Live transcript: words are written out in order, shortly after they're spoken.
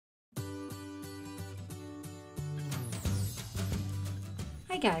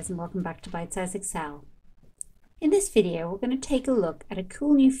Hi guys, and welcome back to Bite Size Excel. In this video, we're going to take a look at a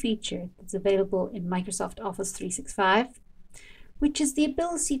cool new feature that's available in Microsoft Office 365, which is the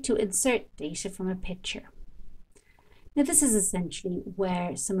ability to insert data from a picture. Now this is essentially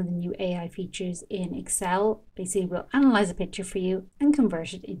where some of the new AI features in Excel basically will analyze a picture for you and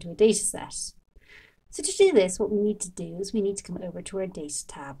convert it into a data set. So to do this, what we need to do is we need to come over to our Data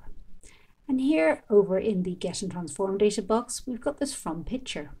tab. And here over in the Get and Transform data box, we've got this From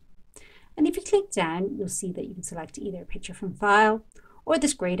Picture. And if you click down, you'll see that you can select either Picture from File or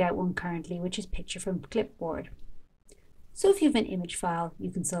this grayed out one currently, which is Picture from Clipboard. So if you have an image file, you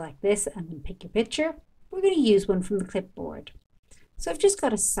can select this and then pick your picture. We're going to use one from the clipboard. So I've just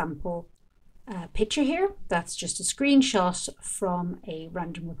got a sample picture here. That's just a screenshot from a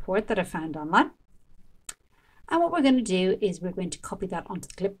random report that I found online. And what we're going to do is we're going to copy that onto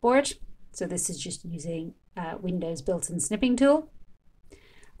the clipboard. So this is just using Windows built-in snipping tool.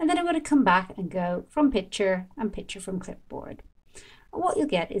 And then I'm going to come back and go from picture and picture from clipboard. And what you'll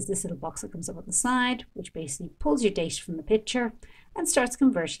get is this little box that comes up on the side, which basically pulls your data from the picture and starts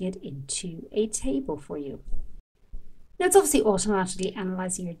converting it into a table for you. Now it's obviously automatically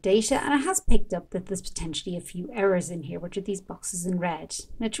analyzing your data, and it has picked up that there's potentially a few errors in here, which are these boxes in red.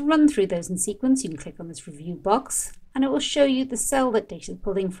 Now to run through those in sequence, you can click on this review box and it will show you the cell that data is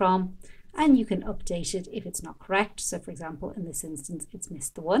pulling from, and you can update it if it's not correct. So for example, in this instance, it's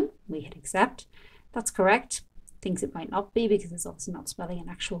missed the one. We hit accept. That's correct. Thinks it might not be because it's obviously not spelling an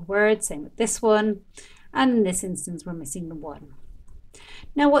actual word. Same with this one. And in this instance, we're missing the one.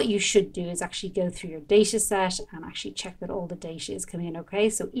 Now what you should do is actually go through your data set and actually check that all the data is coming in okay.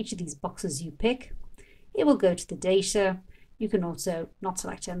 So each of these boxes you pick, it will go to the data. You can also not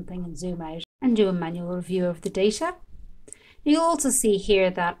select anything and zoom out and do a manual review of the data. You'll also see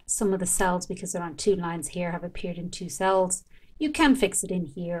here that some of the cells, because there aren't two lines here, have appeared in two cells. You can fix it in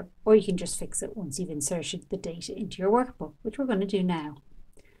here, or you can just fix it once you've inserted the data into your workbook, which we're going to do now.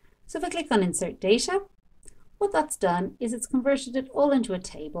 So if I click on Insert Data, what that's done is it's converted it all into a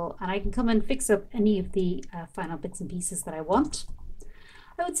table, and I can come and fix up any of the final bits and pieces that I want.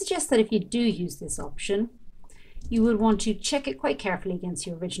 I would suggest that if you do use this option, you would want to check it quite carefully against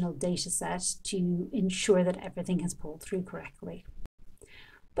your original data set to ensure that everything has pulled through correctly.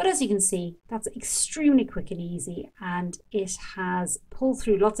 But as you can see, that's extremely quick and easy, and it has pulled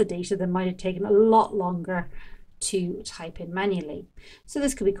through lots of data that might have taken a lot longer to type in manually. So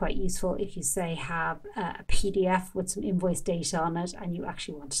this could be quite useful if you say have a PDF with some invoice data on it and you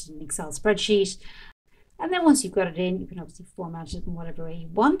actually want it in an Excel spreadsheet. And then once you've got it in, you can obviously format it in whatever way you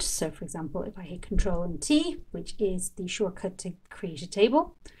want. So for example, if I hit Control and T, which is the shortcut to create a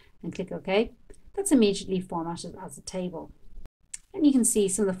table, and click OK, that's immediately formatted as a table. And you can see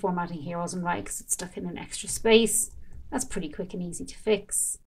some of the formatting here wasn't right because it's stuck in an extra space. That's pretty quick and easy to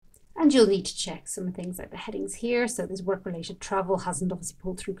fix. And you'll need to check some things like the headings here. So this work-related travel hasn't obviously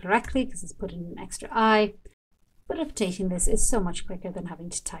pulled through correctly because it's put in an extra I. But updating this is so much quicker than having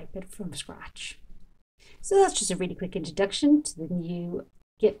to type it from scratch. So that's just a really quick introduction to the new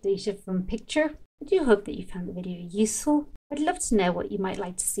Get Data from Picture. I do hope that you found the video useful. I'd love to know what you might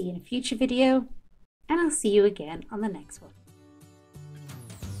like to see in a future video, and I'll see you again on the next one.